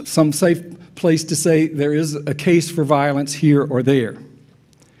some safe place to say there is a case for violence here or there.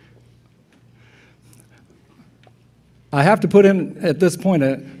 I have to put in, at this point,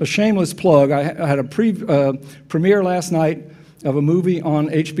 a shameless plug. I had a premiere last night of a movie on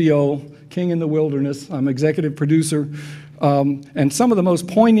HBO, King in the Wilderness. I'm executive producer. And some of the most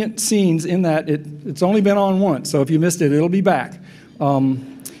poignant scenes in that, it's only been on once, so if you missed it, it'll be back.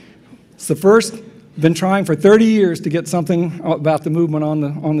 It's the first, been trying for 30 years to get something about the movement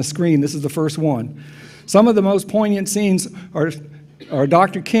on the screen. This is the first one. Some of the most poignant scenes are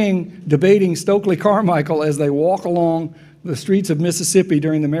Dr. King debating Stokely Carmichael as they walk along the streets of Mississippi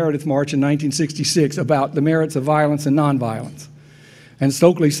during the Meredith March in 1966 about the merits of violence and nonviolence. And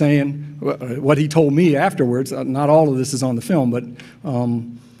Stokely saying, what he told me afterwards, not all of this is on the film, but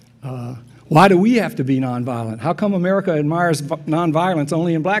why do we have to be nonviolent? How come America admires nonviolence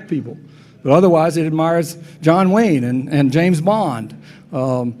only in black people? But otherwise it admires John Wayne and James Bond.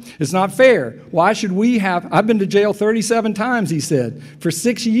 It's not fair. Why should we have, I've been to jail 37 times, he said, for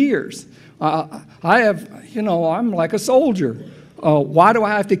 6 years. I have, you know, I'm like a soldier. Why do I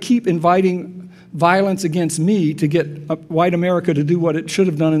have to keep inviting violence against me to get white America to do what it should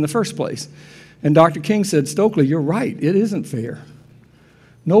have done in the first place? And Dr. King said, Stokely, you're right, it isn't fair.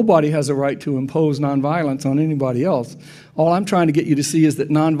 Nobody has a right to impose nonviolence on anybody else. All I'm trying to get you to see is that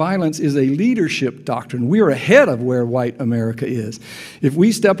nonviolence is a leadership doctrine. We're ahead of where white America is. If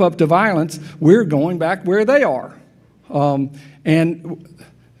we step up to violence, we're going back where they are.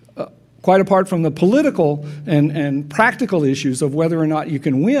 quite apart from the political and practical issues of whether or not you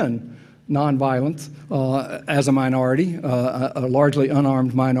can win nonviolence as a minority, a largely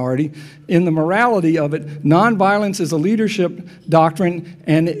unarmed minority, in the morality of it, nonviolence is a leadership doctrine,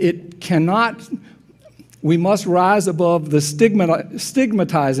 and it cannot, we must rise above the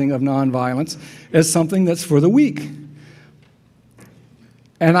stigmatizing of nonviolence as something that's for the weak.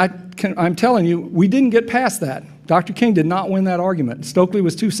 And I'm telling you, we didn't get past that. Dr. King did not win that argument. Stokely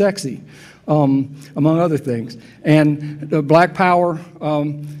was too sexy, among other things. And Black Power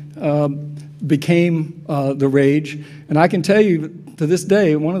became the rage. And I can tell you, to this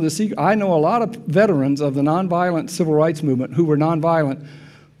day, one of the secrets, I know a lot of veterans of the nonviolent civil rights movement who were nonviolent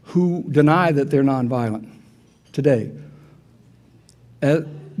who deny that they're nonviolent today,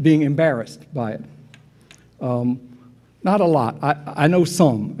 being embarrassed by it. Not a lot. I know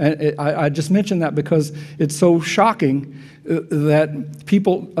some. And I just mention that because it's so shocking that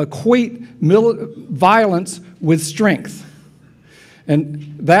people equate violence with strength.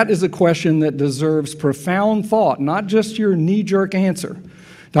 And that is a question that deserves profound thought, not just your knee-jerk answer.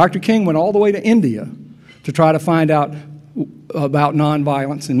 Dr. King went all the way to India to try to find out about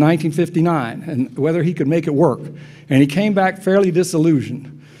nonviolence in 1959 and whether he could make it work. And he came back fairly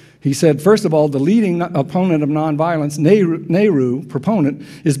disillusioned. He said, first of all, the leading opponent of nonviolence, Nehru, proponent,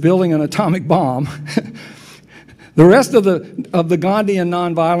 is building an atomic bomb. The rest of the Gandhian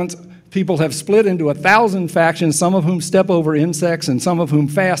nonviolence people have split into 1,000 factions, some of whom step over insects and some of whom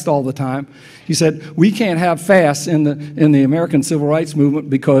fast all the time. He said, we can't have fasts in the American civil rights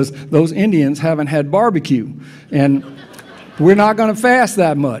movement because those Indians haven't had barbecue. And we're not going to fast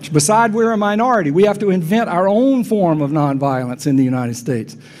that much. Besides, we're a minority. We have to invent our own form of nonviolence in the United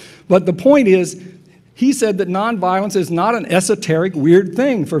States. But the point is, he said that nonviolence is not an esoteric, weird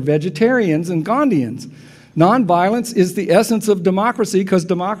thing for vegetarians and Gandhians. Nonviolence is the essence of democracy because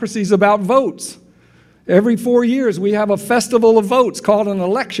democracy is about votes. Every 4 years, we have a festival of votes called an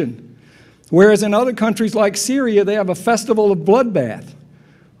election. Whereas in other countries like Syria, they have a festival of bloodbath.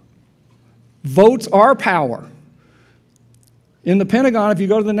 Votes are power. In the Pentagon, if you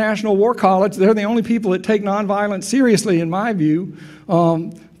go to the National War College, they're the only people that take nonviolence seriously, in my view.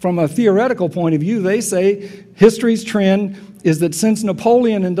 From a theoretical point of view, they say history's trend is that since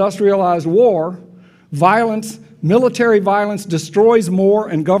Napoleon industrialized war, violence, military violence destroys more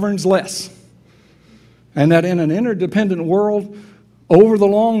and governs less. And that in an interdependent world, over the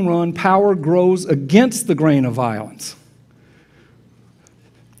long run, power grows against the grain of violence.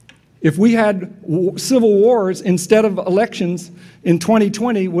 If we had civil wars instead of elections in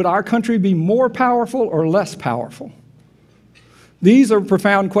 2020, would our country be more powerful or less powerful? These are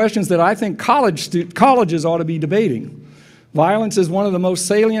profound questions that I think colleges ought to be debating. Violence is one of the most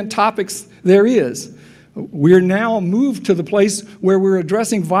salient topics there is. We're now moved to the place where we're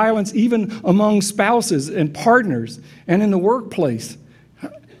addressing violence even among spouses and partners and in the workplace.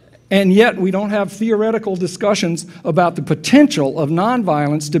 And yet we don't have theoretical discussions about the potential of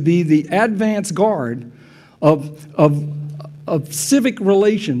nonviolence to be the advance guard of civic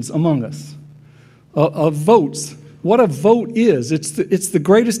relations among us, of votes. What a vote is. It's the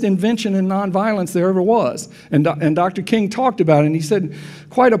greatest invention in nonviolence there ever was. And Dr. King talked about it, and he said,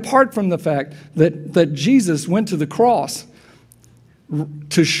 quite apart from the fact that Jesus went to the cross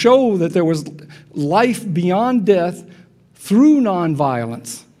to show that there was life beyond death through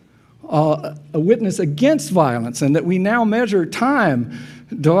nonviolence, a witness against violence, and that we now measure time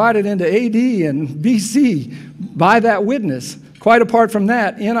divided into AD and BC by that witness. Quite apart from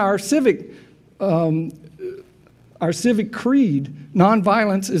that, in our civic creed,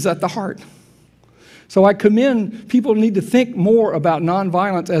 nonviolence is at the heart. So I commend people need to think more about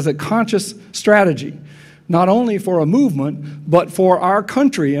nonviolence as a conscious strategy, not only for a movement, but for our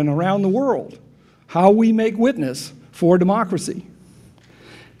country and around the world, how we make witness for democracy.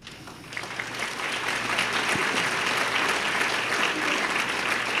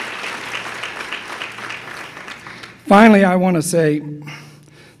 Finally, I want to say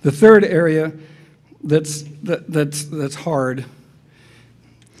the third area that's hard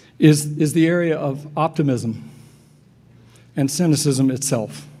is the area of optimism and cynicism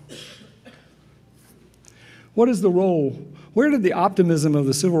itself. What is the role? Where did the optimism of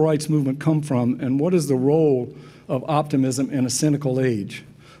the civil rights movement come from, and what is the role of optimism in a cynical age?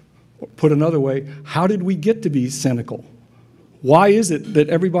 Put another way, how did we get to be cynical? Why is it that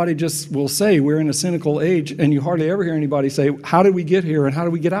everybody just will say we're in a cynical age, and you hardly ever hear anybody say, how did we get here and how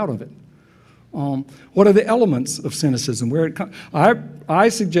do we get out of it? What are the elements of cynicism? I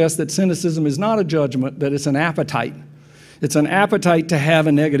suggest that cynicism is not a judgment, that it's an appetite. It's an appetite to have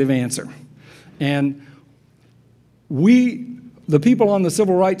a negative answer. And we the people on the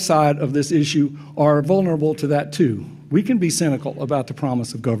civil rights side of this issue are vulnerable to that too. We can be cynical about the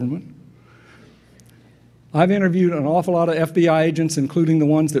promise of government. I've interviewed an awful lot of FBI agents, including the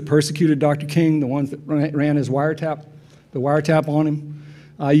ones that persecuted Dr. King, the ones that ran his wiretap on him.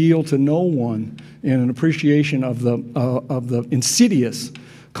 I yield to no one in an appreciation of the insidious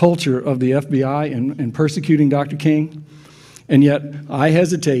culture of the FBI in persecuting Dr. King. And yet, I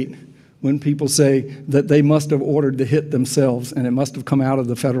hesitate when people say that they must have ordered the hit themselves and it must have come out of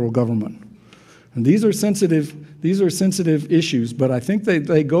the federal government. And these are sensitive issues, but I think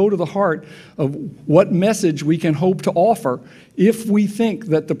they go to the heart of what message we can hope to offer if we think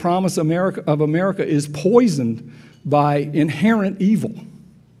that the promise of America is poisoned by inherent evil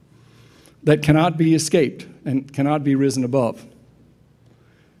that cannot be escaped and cannot be risen above.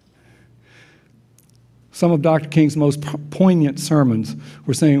 Some of Dr. King's most poignant sermons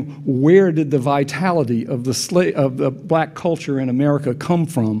were saying, where did the vitality of the black culture in America come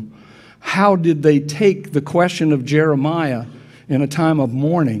from? How did they take the question of Jeremiah in a time of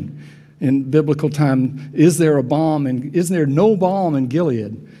mourning, in biblical time, is there no balm in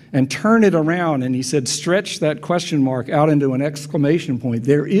Gilead? And turn it around, and he said, stretch that question mark out into an exclamation point.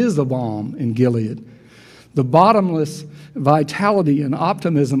 There is a balm in Gilead. The bottomless vitality and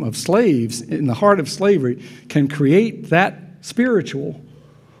optimism of slaves in the heart of slavery can create that spiritual.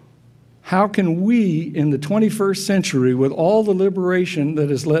 How can we, in the 21st century, with all the liberation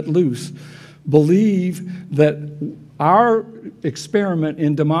that is let loose, believe that our experiment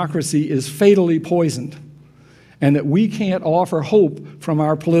in democracy is fatally poisoned and that we can't offer hope from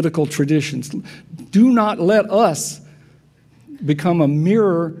our political traditions? Do not let us become a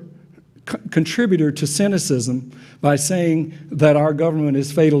mirror contributor to cynicism by saying that our government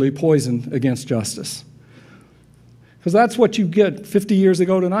is fatally poisoned against justice. Because that's what you get 50 years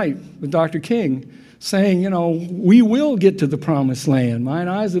ago tonight with Dr. King saying, you know, we will get to the promised land. Mine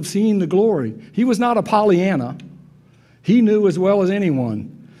eyes have seen the glory. He was not a Pollyanna. He knew as well as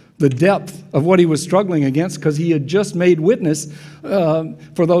anyone the depth of what he was struggling against, because he had just made witness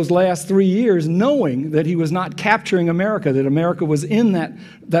for those last 3 years, knowing that he was not capturing America, that America was in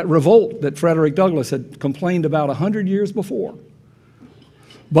that revolt that Frederick Douglass had complained about 100 years before.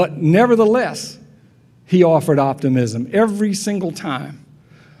 But nevertheless, he offered optimism every single time.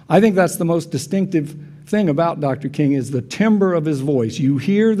 I think that's the most distinctive thing about Dr. King, is the timbre of his voice. You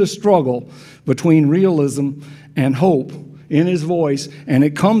hear the struggle between realism and hope in his voice, and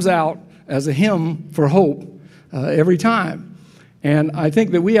it comes out as a hymn for hope every time. And I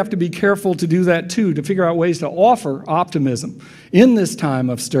think that we have to be careful to do that too, to figure out ways to offer optimism in this time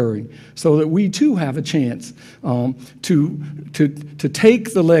of stirring, so that we too have a chance to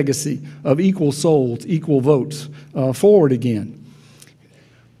take the legacy of equal souls, equal votes forward again.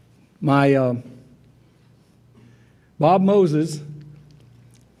 My Bob Moses,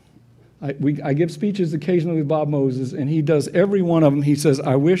 I give speeches occasionally with Bob Moses, and he does every one of them. He says,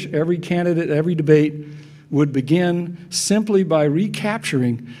 I wish every candidate, every debate would begin simply by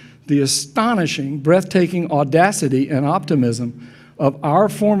recapturing the astonishing, breathtaking audacity and optimism of our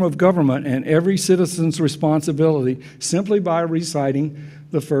form of government and every citizen's responsibility, simply by reciting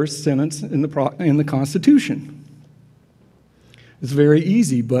the first sentence in the Constitution. It's very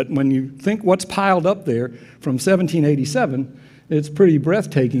easy, but when you think what's piled up there from 1787, it's pretty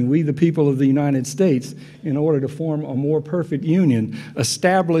breathtaking. We, the people of the United States, in order to form a more perfect union,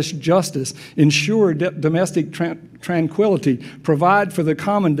 establish justice, ensure domestic tranquility, provide for the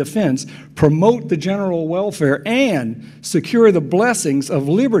common defense, promote the general welfare, and secure the blessings of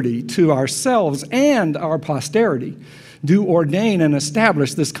liberty to ourselves and our posterity, do ordain and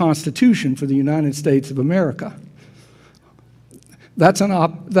establish this Constitution for the United States of America. That's an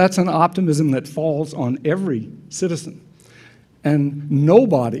optimism that falls on every citizen. And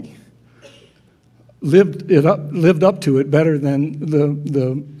nobody lived up to it better than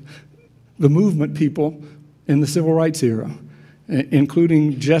the movement people in the civil rights era,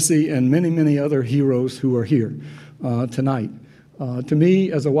 including Jesse and many, many other heroes who are here tonight. To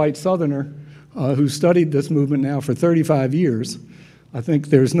me, as a white Southerner who studied this movement now for 35 years, I think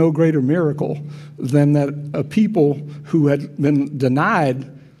there's no greater miracle than that a people who had been denied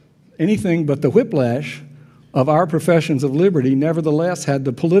anything but the whiplash of our professions of liberty nevertheless had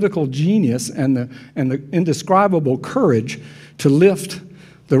the political genius and the indescribable courage to lift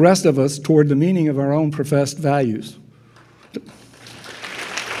the rest of us toward the meaning of our own professed values.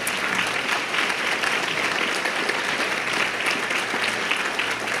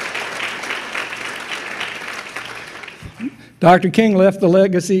 Dr. King left the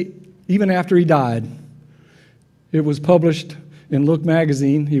legacy even after he died. It was published in Look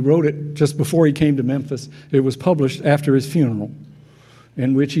magazine. He wrote it just before he came to Memphis. It was published after his funeral,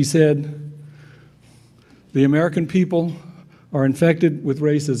 in which he said, "The American people are infected with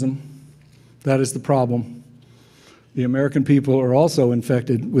racism. That is the problem. The American people are also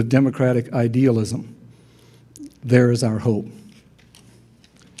infected with democratic idealism. There is our hope."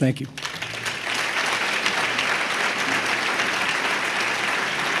 Thank you.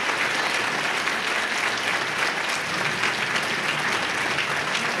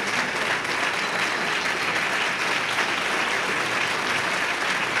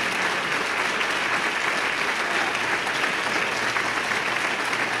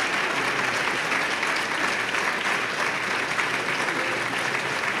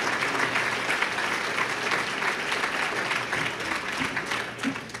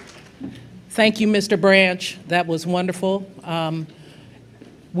 Thank you, Mr. Branch. That was wonderful.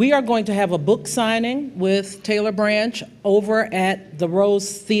 We are going to have a book signing with Taylor Branch over at the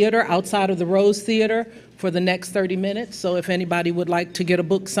Rose Theater, outside of the Rose Theater, for the next 30 minutes. So if anybody would like to get a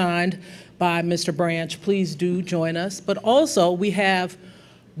book signed by Mr. Branch, please do join us. But also, we have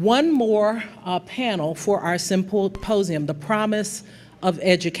one more panel for our symposium, The Promise of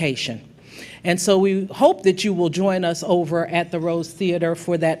Education. And so we hope that you will join us over at the Rose Theater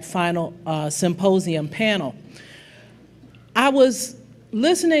for that final symposium panel. I was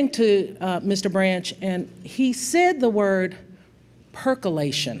listening to Mr. Branch, and he said the word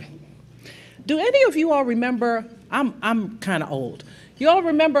percolation. Do any of you all remember, I'm kind of old, you all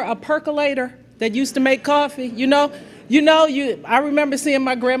remember a percolator that used to make coffee? I remember seeing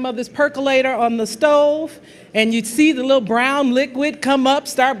my grandmother's percolator on the stove, and you'd see the little brown liquid come up,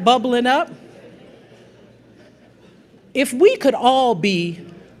 start bubbling up. If we could all be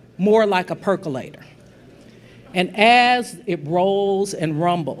more like a percolator, and as it rolls and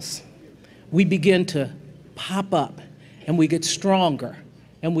rumbles, we begin to pop up, and we get stronger,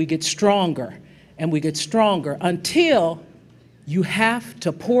 and we get stronger, and we get stronger, until you have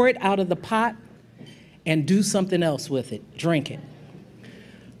to pour it out of the pot and do something else with it, drink it.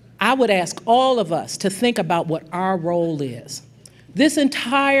 I would ask all of us to think about what our role is. This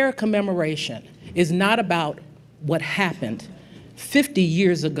entire commemoration is not about what happened 50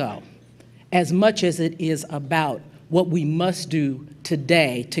 years ago, as much as it is about what we must do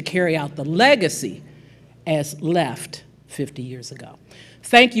today to carry out the legacy as left 50 years ago.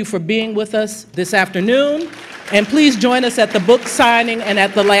 Thank you for being with us this afternoon, and please join us at the book signing and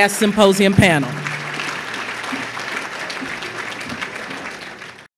at the last symposium panel.